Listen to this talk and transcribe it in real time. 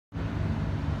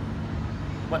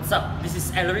What's up? This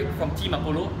is Alaric from Team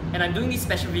Apollo, and I'm doing this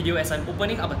special video as I'm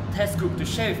opening up a test group to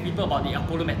share with people about the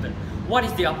Apollo method. What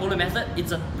is the Apollo method?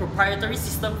 It's a proprietary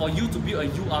system for you to build a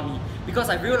U-Army, because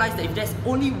I've realized that if there's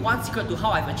only one secret to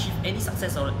how I've achieved any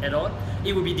success at all,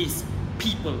 it will be this: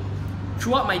 people.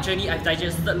 Throughout my journey, I've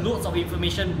digested loads of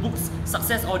information, books,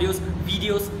 success audios,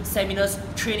 videos, seminars,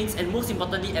 trainings, and most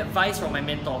importantly, advice from my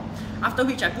mentor. After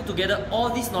which I put together all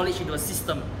this knowledge into a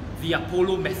system, the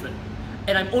Apollo method.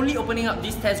 And I'm only opening up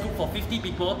this test group for 50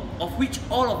 people, of which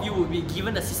all of you will be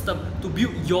given the system to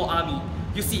build your army.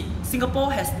 You see,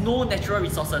 Singapore has no natural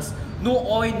resources, no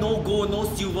oil, no gold, no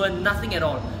silver, nothing at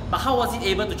all. But how was it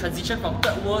able to transition from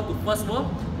third world to first world?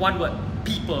 One word: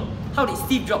 people. How did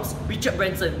Steve Jobs, Richard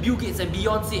Branson, Bill Gates and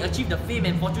Beyonce achieve the fame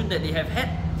and fortune that they have had?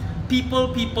 People,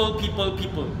 people, people,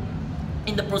 people.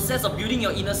 In the process of building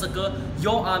your inner circle,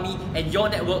 your army and your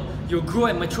network, you'll grow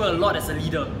and mature a lot as a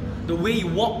leader. The way you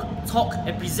walk, talk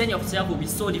and present yourself will be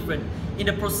so different. In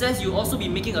the process, you'll also be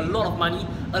making a lot of money,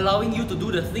 allowing you to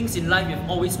do the things in life you've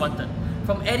always wanted.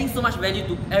 From adding so much value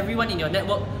to everyone in your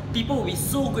network, people will be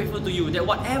so grateful to you that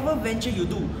whatever venture you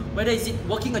do, whether it's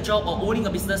working a job or owning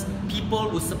a business, people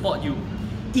will support you.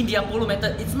 In the Apollo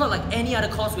method, it's not like any other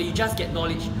course where you just get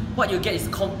knowledge. What you get is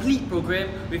a complete program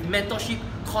with mentorship,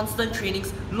 constant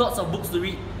trainings, lots of books to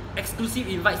read, exclusive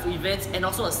invites to events, and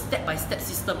also a step-by-step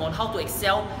system on how to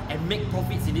excel and make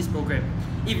profits in this program.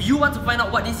 If you want to find out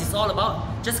what this is all about,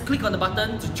 just click on the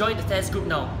button to join the test group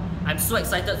now. I'm so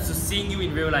excited to seeing you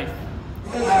in real life.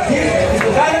 Ticket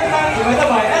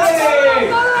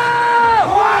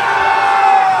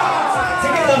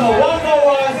number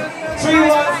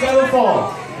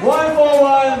 141-3174.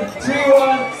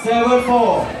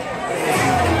 141-3174.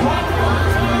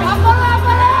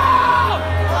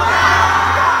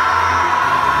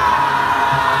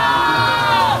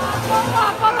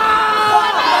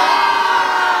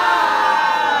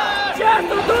 Yes,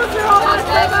 to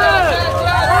 2017!